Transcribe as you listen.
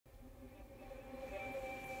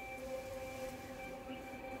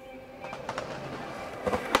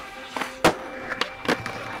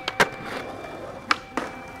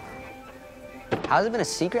Has it been a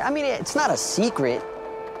secret? I mean, it's not a secret.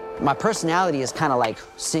 My personality is kind of like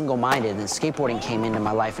single-minded, and skateboarding came into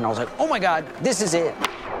my life, and I was like, oh my God, this is it.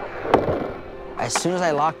 As soon as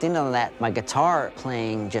I locked into that, my guitar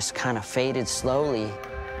playing just kind of faded slowly.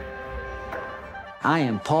 I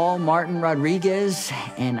am Paul Martin Rodriguez,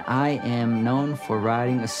 and I am known for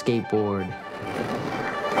riding a skateboard.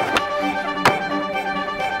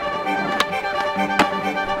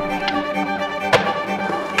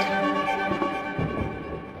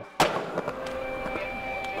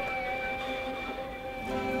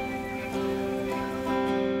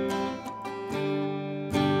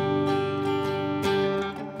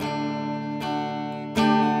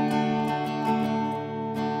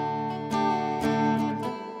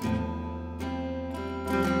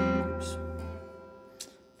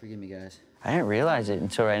 Forgive me, guys. I didn't realize it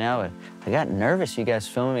until right now, but I got nervous you guys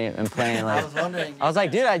filming me and playing. Like, I was wondering. I was like,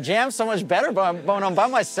 dude, I jammed so much better when I'm by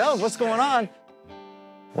myself. What's going on?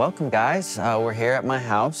 Welcome, guys. We're here at my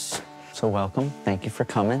house. So welcome. Thank you for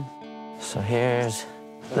coming. So here's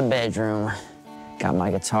the bedroom. Got my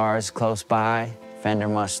guitars close by. Fender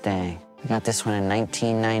Mustang. I got this one in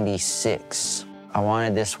 1996. I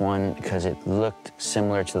wanted this one because it looked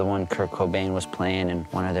similar to the one Kurt Cobain was playing in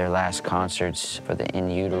one of their last concerts for the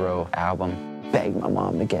In Utero album. Begged my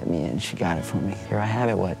mom to get me in. She got it for me. Here I have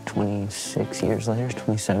it, what, 26 years later,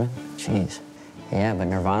 27? Jeez. Yeah, but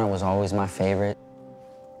Nirvana was always my favorite.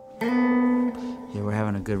 Yeah, we're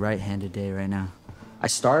having a good right-handed day right now. I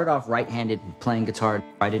started off right-handed playing guitar.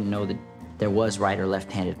 I didn't know that there was right or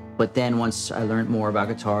left-handed. But then once I learned more about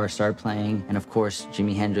guitar, I started playing, and of course,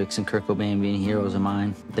 Jimi Hendrix and Kurt Cobain being heroes of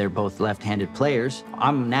mine, they're both left-handed players.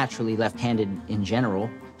 I'm naturally left-handed in general,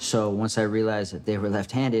 so once I realized that they were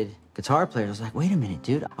left-handed guitar players, I was like, wait a minute,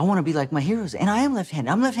 dude, I want to be like my heroes, and I am left-handed.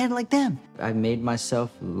 I'm left-handed like them. I made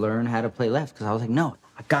myself learn how to play left, because I was like, no,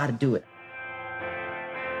 I gotta do it.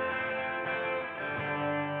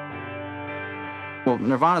 Well,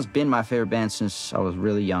 Nirvana's been my favorite band since I was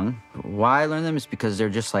really young. Why I learned them is because they're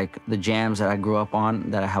just like the jams that I grew up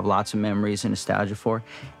on, that I have lots of memories and nostalgia for.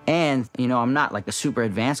 And, you know, I'm not like a super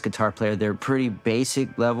advanced guitar player. They're pretty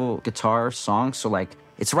basic level guitar songs, so like,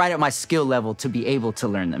 it's right at my skill level to be able to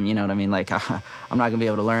learn them, you know what I mean? Like, I'm not gonna be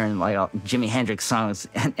able to learn like Jimi Hendrix songs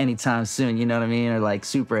anytime soon, you know what I mean? Or like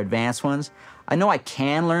super advanced ones. I know I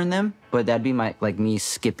can learn them, but that'd be me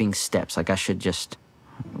skipping steps. Like I should just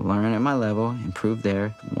learn at my level, improve there,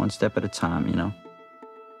 one step at a time, you know?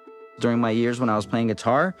 During my years when I was playing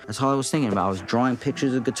guitar, that's all I was thinking about. I was drawing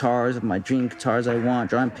pictures of guitars, of my dream guitars I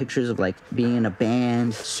want, drawing pictures of like being in a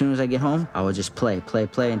band. As soon as I get home, I would just play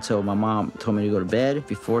until my mom told me to go to bed.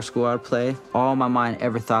 Before school, I would play. All my mind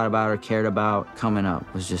ever thought about or cared about coming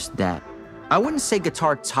up was just that. I wouldn't say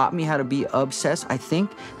guitar taught me how to be obsessed. I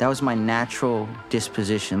think that was my natural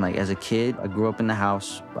disposition. Like as a kid, I grew up in the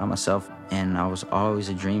house by myself, and I was always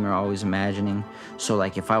a dreamer, always imagining. So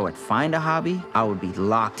like if I would find a hobby, I would be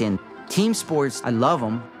locked in. Team sports, I love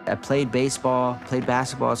them. I played baseball, played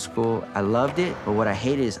basketball at school. I loved it, but what I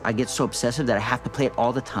hate is I get so obsessive that I have to play it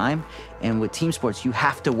all the time. And with team sports, you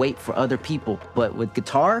have to wait for other people. But with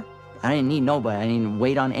guitar, I didn't need nobody. I didn't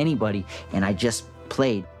wait on anybody, and I just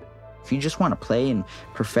played. If you just want to play and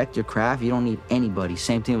perfect your craft, you don't need anybody.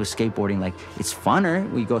 Same thing with skateboarding. Like, it's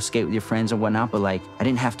funner. We go skate with your friends and whatnot, but like, I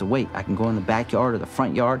didn't have to wait. I can go in the backyard or the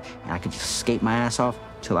front yard, and I could just skate my ass off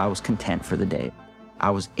till I was content for the day. I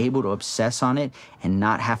was able to obsess on it and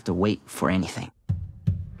not have to wait for anything.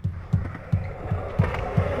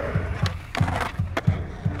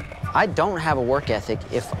 I don't have a work ethic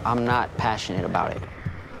if I'm not passionate about it.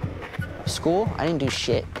 School, I didn't do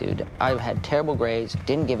shit, dude. I had terrible grades,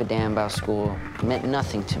 didn't give a damn about school, it meant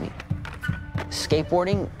nothing to me.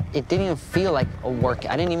 Skateboarding, it didn't even feel like a work.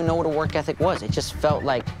 I didn't even know what a work ethic was. It just felt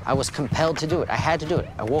like I was compelled to do it. I had to do it.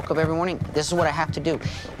 I woke up every morning, this is what I have to do.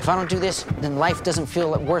 If I don't do this, then life doesn't feel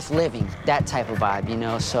like worth living. That type of vibe, you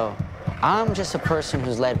know? So I'm just a person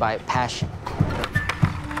who's led by passion.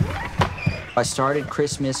 I started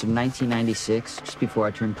Christmas of 1996, just before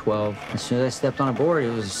I turned 12. As soon as I stepped on a board, it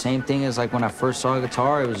was the same thing as like when I first saw a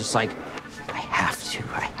guitar. It was just like,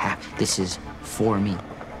 this is for me.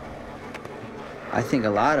 I think a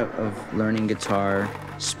lot of learning guitar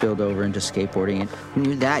spilled over into skateboarding. And when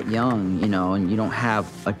you're that young, you know, and you don't have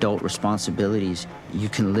adult responsibilities, you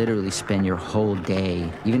can literally spend your whole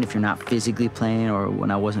day, even if you're not physically playing, or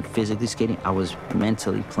when I wasn't physically skating, I was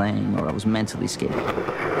mentally playing, or I was mentally skating.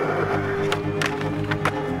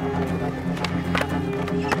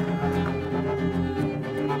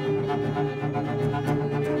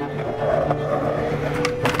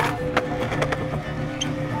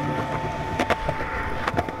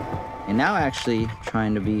 And Now actually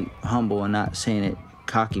trying to be humble and not saying it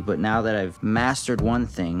cocky, but now that I've mastered one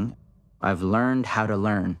thing, I've learned how to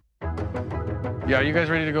learn. Yeah, are you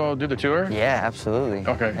guys ready to go do the tour? Yeah, absolutely.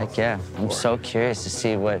 Okay. Heck yeah. I'm so curious to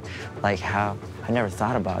see what, like how, I never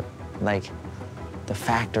thought about, like, the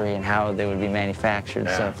factory and how they would be manufactured and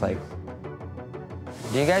stuff. Like,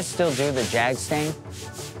 do you guys still do the jag stang?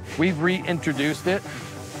 We've reintroduced it,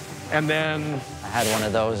 and then I had one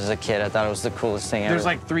of those as a kid. I thought it was the coolest thing ever. there's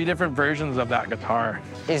like 3 different versions of that guitar.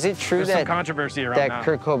 Is it true There's that some controversy around that that.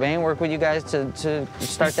 Kurt Cobain worked with you guys to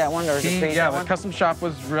start that one, or is it Yeah, the custom shop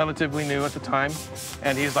was relatively new at the time,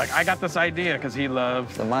 and he's like, I got this idea because he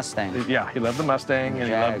loved the Mustang? Yeah, he loved the Mustang and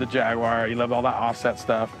he loved the Jaguar. He loved all that offset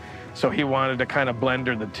stuff, so he wanted to kind of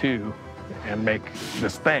blender the two and make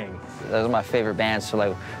this thing. Those are my favorite bands. So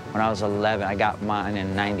like when I was 11, I got mine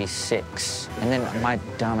in '96, and then my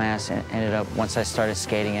dumbass ended up, once I started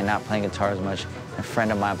skating and not playing guitar as much, a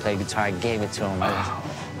friend of mine played guitar. I gave it to him.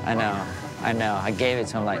 I know. I gave it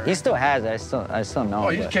to him. Like, he still has it. I still know him. Oh,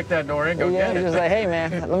 you just kick that door in, go yeah, get it. He was like, hey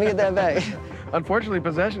man, let me get that back. Unfortunately,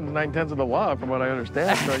 possession's 9/10 of the law, from what I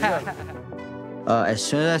understand. So yeah. As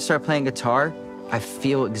soon as I start playing guitar, I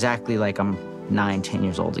feel exactly like I'm 9, 10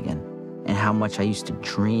 years old again. And how much I used to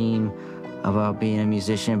dream about being a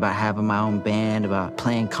musician, about having my own band, about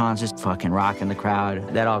playing concerts, fucking rocking the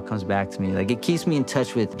crowd. That all comes back to me. Like, it keeps me in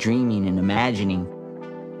touch with dreaming and imagining.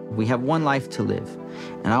 We have one life to live,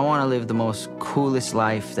 and I want to live the most coolest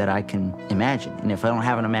life that I can imagine. And if I don't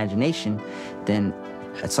have an imagination, then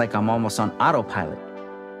it's like I'm almost on autopilot.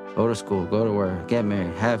 Go to school, go to work, get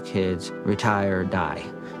married, have kids, retire, die.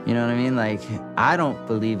 You know what I mean? Like, I don't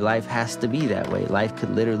believe life has to be that way. Life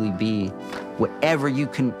could literally be whatever you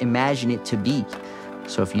can imagine it to be.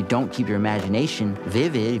 So if you don't keep your imagination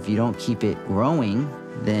vivid, if you don't keep it growing,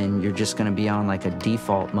 then you're just gonna be on like a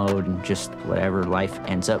default mode and just whatever life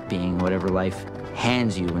ends up being, whatever life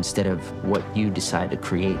hands you instead of what you decide to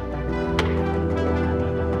create.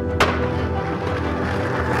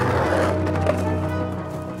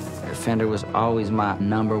 Fender was always my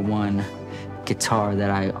 #1 guitar that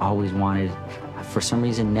I always wanted. For some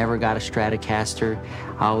reason, never got a Stratocaster.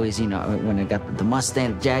 I always, you know, when I got the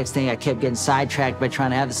Mustang, the Jag thing, I kept getting sidetracked by trying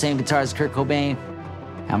to have the same guitar as Kurt Cobain.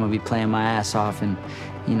 I'm gonna be playing my ass off, and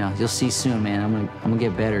you know, you'll see soon, man. I'm gonna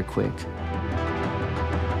get better quick.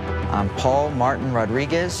 I'm Paul Martin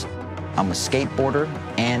Rodriguez. I'm a skateboarder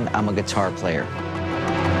and I'm a guitar player.